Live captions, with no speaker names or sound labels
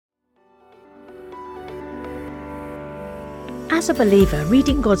As a believer,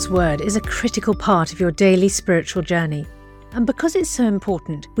 reading God's Word is a critical part of your daily spiritual journey. And because it's so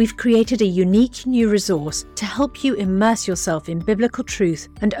important, we've created a unique new resource to help you immerse yourself in biblical truth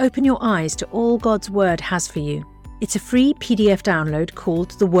and open your eyes to all God's Word has for you. It's a free PDF download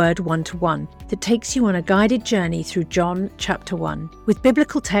called The Word 1-to-1 that takes you on a guided journey through John chapter 1. With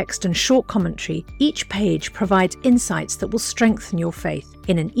biblical text and short commentary, each page provides insights that will strengthen your faith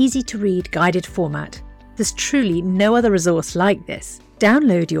in an easy-to-read guided format. There's truly no other resource like this.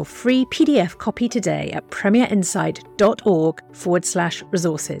 Download your free PDF copy today at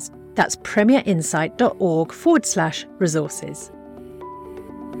premierinsight.org/resources. That's premierinsight.org/resources.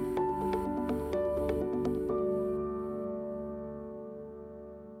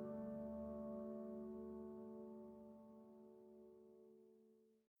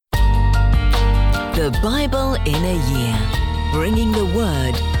 The Bible in a Year, bringing the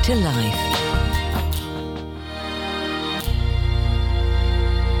Word to life.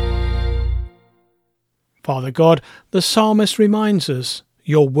 Father God, the psalmist reminds us,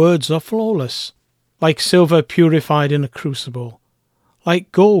 your words are flawless, like silver purified in a crucible,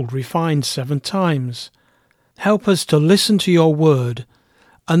 like gold refined 7 times. Help us to listen to your word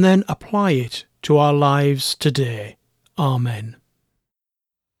and then apply it to our lives today. Amen.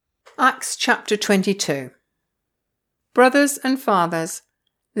 Acts chapter 22. Brothers and fathers,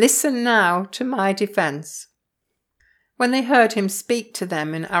 listen now to my defence. When they heard him speak to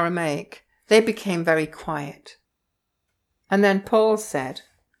them in Aramaic, they became very quiet. And then Paul said,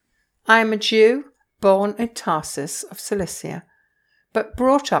 I am a Jew born in Tarsus of Cilicia, but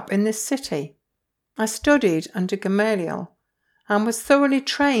brought up in this city. I studied under Gamaliel and was thoroughly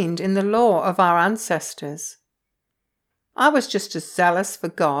trained in the law of our ancestors. I was just as zealous for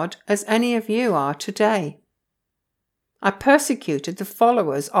God as any of you are today. I persecuted the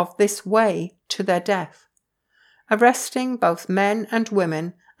followers of this way to their death, arresting both men and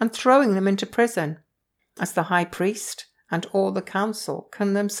women and throwing them into prison, as the high priest and all the council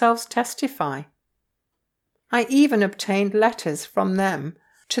can themselves testify. I even obtained letters from them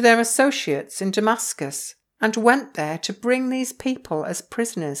to their associates in Damascus, and went there to bring these people as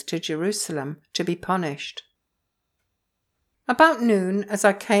prisoners to Jerusalem to be punished. About noon, as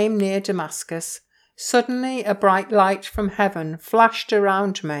I came near Damascus, suddenly a bright light from heaven flashed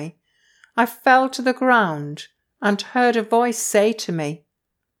around me. I fell to the ground and heard a voice say to me,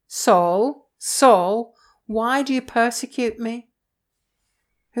 Saul, Saul, why do you persecute me?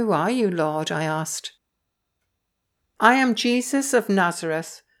 Who are you, Lord? I asked. I am Jesus of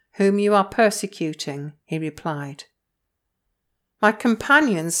Nazareth, whom you are persecuting, he replied. My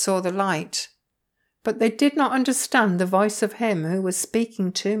companions saw the light, but they did not understand the voice of him who was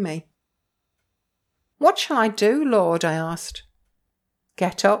speaking to me. What shall I do, Lord? I asked.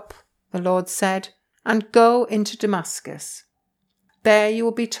 Get up, the Lord said, and go into Damascus. There you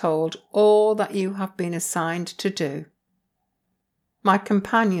will be told all that you have been assigned to do. My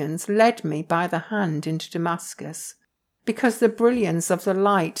companions led me by the hand into Damascus, because the brilliance of the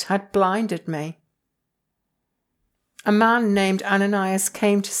light had blinded me. A man named Ananias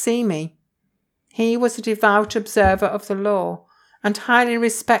came to see me. He was a devout observer of the law and highly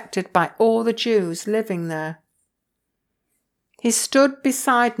respected by all the Jews living there. He stood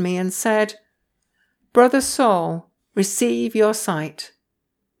beside me and said, Brother Saul, receive your sight.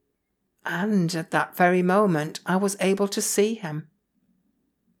 And at that very moment I was able to see him.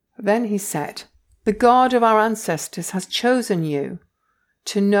 Then he said, The God of our ancestors has chosen you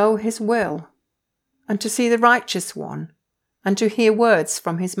to know his will, and to see the righteous one, and to hear words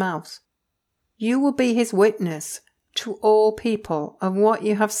from his mouth. You will be his witness to all people of what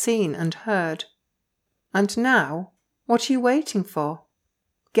you have seen and heard. And now, what are you waiting for?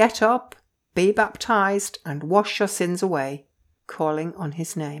 Get up, be baptized, and wash your sins away, calling on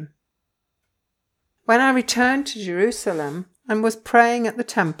his name. When I returned to Jerusalem and was praying at the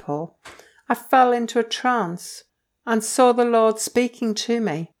temple, I fell into a trance and saw the Lord speaking to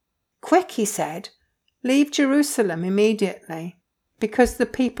me. Quick, he said, leave Jerusalem immediately, because the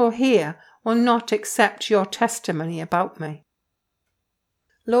people here will not accept your testimony about me.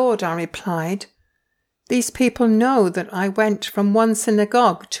 Lord, I replied, these people know that I went from one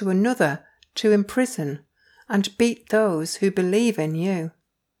synagogue to another to imprison and beat those who believe in you.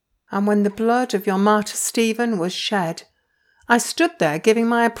 And when the blood of your martyr Stephen was shed, I stood there giving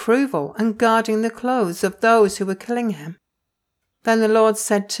my approval and guarding the clothes of those who were killing him. Then the Lord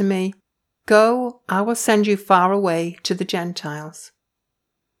said to me, Go, I will send you far away to the Gentiles.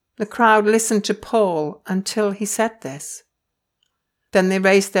 The crowd listened to Paul until he said this. Then they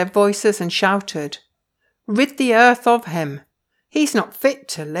raised their voices and shouted, Rid the earth of him! He's not fit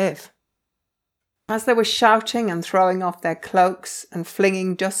to live. As they were shouting and throwing off their cloaks and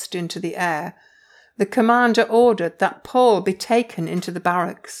flinging dust into the air, the commander ordered that Paul be taken into the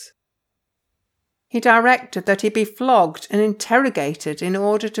barracks. He directed that he be flogged and interrogated in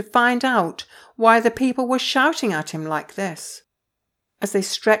order to find out why the people were shouting at him like this. As they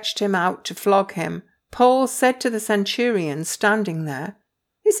stretched him out to flog him, Paul said to the centurion standing there,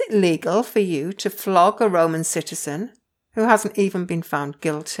 "Is it legal for you to flog a Roman citizen who hasn't even been found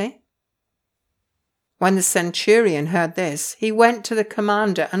guilty?" When the centurion heard this, he went to the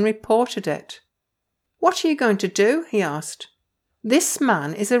commander and reported it. "What are you going to do?" he asked. "This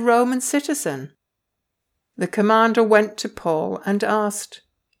man is a Roman citizen." The commander went to Paul and asked,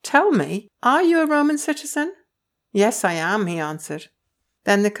 "Tell me, are you a Roman citizen?" "Yes, I am," he answered.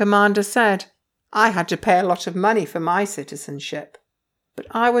 Then the commander said, "I had to pay a lot of money for my citizenship." "But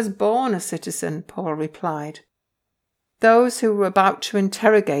I was born a citizen," Paul replied. Those who were about to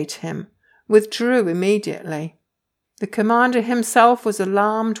interrogate him withdrew immediately. The commander himself was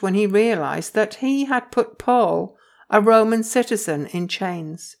alarmed when he realized that he had put Paul, a Roman citizen, in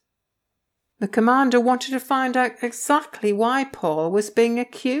chains. The commander wanted to find out exactly why Paul was being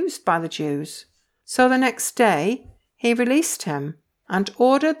accused by the Jews. So the next day he released him and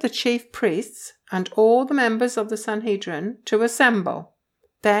ordered the chief priests and all the members of the Sanhedrin to assemble.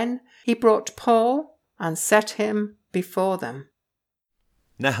 Then he brought Paul and set him before them.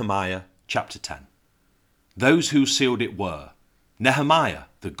 Nehemiah chapter 10. Those who sealed it were Nehemiah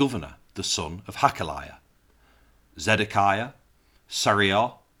the governor, the son of Hakaliah, Zedekiah,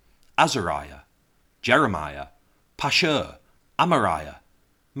 Sariah, Azariah, Jeremiah, Pashur, Amariah,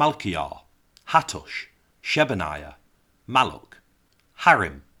 Malchiah, Hattush, Shebaniah, Maluk,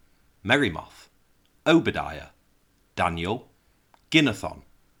 Harim, Merimoth, Obadiah, Daniel, Ginnathon,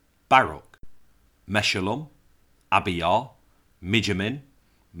 Baruch, Meshullam, Abiyah, Mijamin,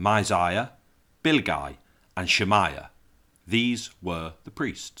 Mizaiah, Bilgai, and Shemaiah. These were the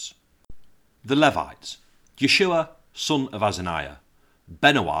priests. The Levites, Yeshua, son of Azaniah,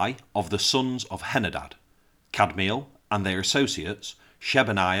 Benoi of the sons of Henadad, Kadmiel and their associates,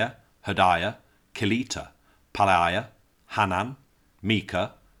 Shebaniah, Hodiah, Kelita, Palaiah, Hanan,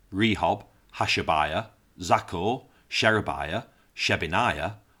 Micah, Rehob, Hashabiah, Zaccur, Sherebiah,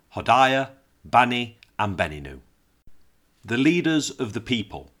 Shebaniah, Hodiah, Bani, and Beninu. The leaders of the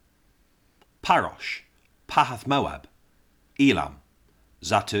people: Parosh, Pahath Moab, Elam,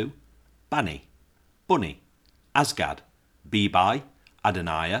 Zatu, Bani, Bunni, Asgad, Bebai,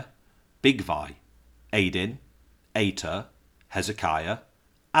 Adoniah, Bigvai, Adin, Ater, Hezekiah,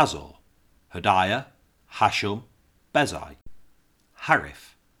 Azor, Hodiah, Hashum, Bezai,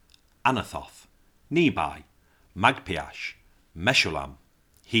 Hariph, Anathoth, Nebai, Magpiash, Meshullam,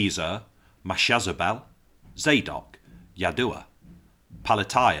 Hezer, Mashazabel, Zadok, Yadua,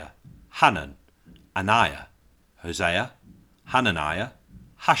 Palatiah, Hanan, Anaiah, Hosea, Hananiah,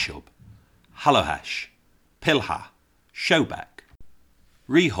 Hashub, Halohesh, Pilha, Shobek,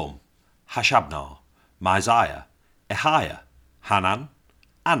 Rehum, Hashabnar, Mizaiah, Ehiah, Hanan,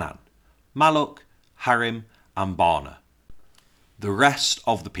 Anan, Maluk, Harim, and Barna. The rest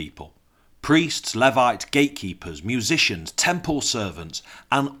of the people: priests, Levite, gatekeepers, musicians, temple servants,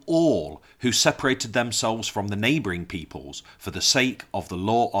 and all who separated themselves from the neighbouring peoples for the sake of the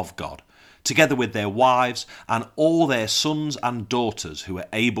law of God, together with their wives and all their sons and daughters who were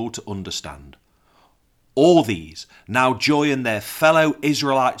able to understand. All these now join their fellow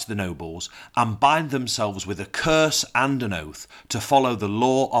Israelites, the nobles, and bind themselves with a curse and an oath to follow the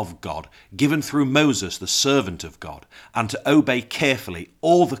law of God given through Moses, the servant of God, and to obey carefully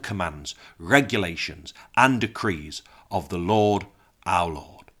all the commands, regulations, and decrees of the Lord our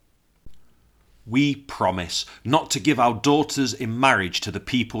Lord. We promise not to give our daughters in marriage to the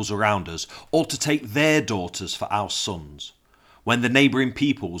peoples around us, or to take their daughters for our sons. When the neighbouring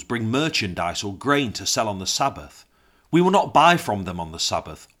peoples bring merchandise or grain to sell on the Sabbath, we will not buy from them on the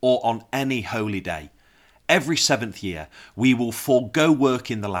Sabbath or on any holy day. Every 7th year we will forego work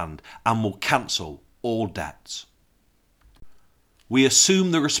in the land and will cancel all debts. We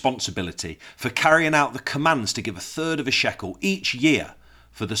assume the responsibility for carrying out the commands to give 1/3 of a shekel each year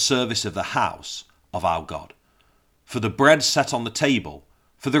for the service of the house of our God, for the bread set on the table,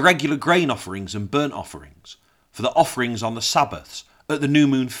 for the regular grain offerings and burnt offerings, for the offerings on the Sabbaths, at the new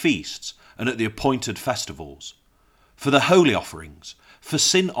moon feasts, and at the appointed festivals, for the holy offerings, for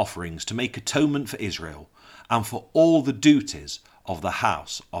sin offerings to make atonement for Israel, and for all the duties of the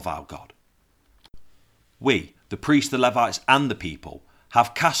house of our God. We, the priests, the Levites, and the people,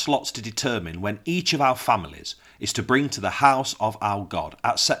 have cast lots to determine when each of our families is to bring to the house of our God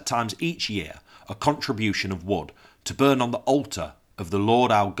at set times each year a contribution of wood to burn on the altar of the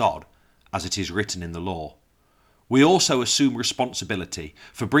Lord our God, as it is written in the law. We also assume responsibility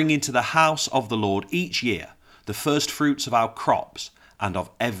for bringing to the house of the Lord each year the first fruits of our crops and of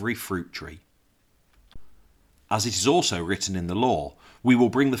every fruit tree. As it is also written in the law, we will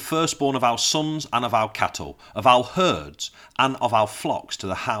bring the firstborn of our sons and of our cattle, of our herds and of our flocks to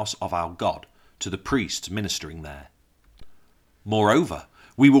the house of our God, to the priests ministering there. Moreover,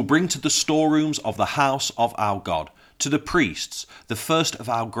 we will bring to the storerooms of the house of our God, to the priests, the first of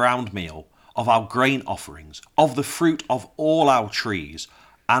our ground meal, of our grain offerings, of the fruit of all our trees,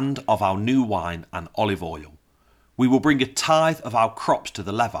 and of our new wine and olive oil. We will bring a tithe of our crops to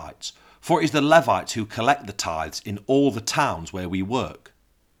the Levites, for it is the Levites who collect the tithes in all the towns where we work.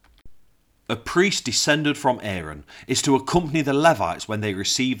 A priest descended from Aaron is to accompany the Levites when they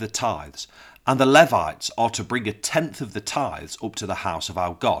receive the tithes, and the Levites are to bring 1/10 of the tithes up to the house of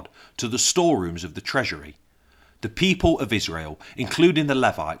our God, to the storerooms of the treasury. The people of Israel, including the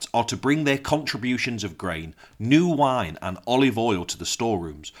Levites, are to bring their contributions of grain, new wine and olive oil to the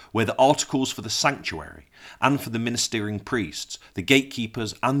storerooms, where the articles for the sanctuary and for the ministering priests, the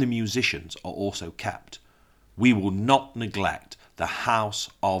gatekeepers and the musicians are also kept. We will not neglect the house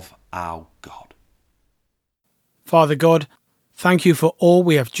of our God. Father God, thank you for all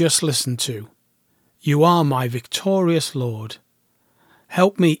we have just listened to. You are my victorious Lord.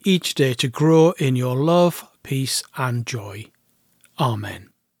 Help me each day to grow in your love, peace and joy. Amen.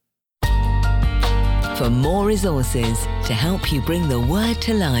 For more resources to help you bring the word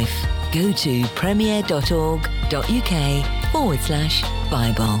to life, go to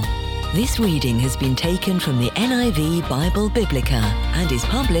premier.org.uk/Bible. This reading has been taken from the NIV Bible Biblica and is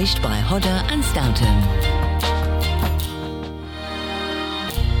published by Hodder and Stoughton.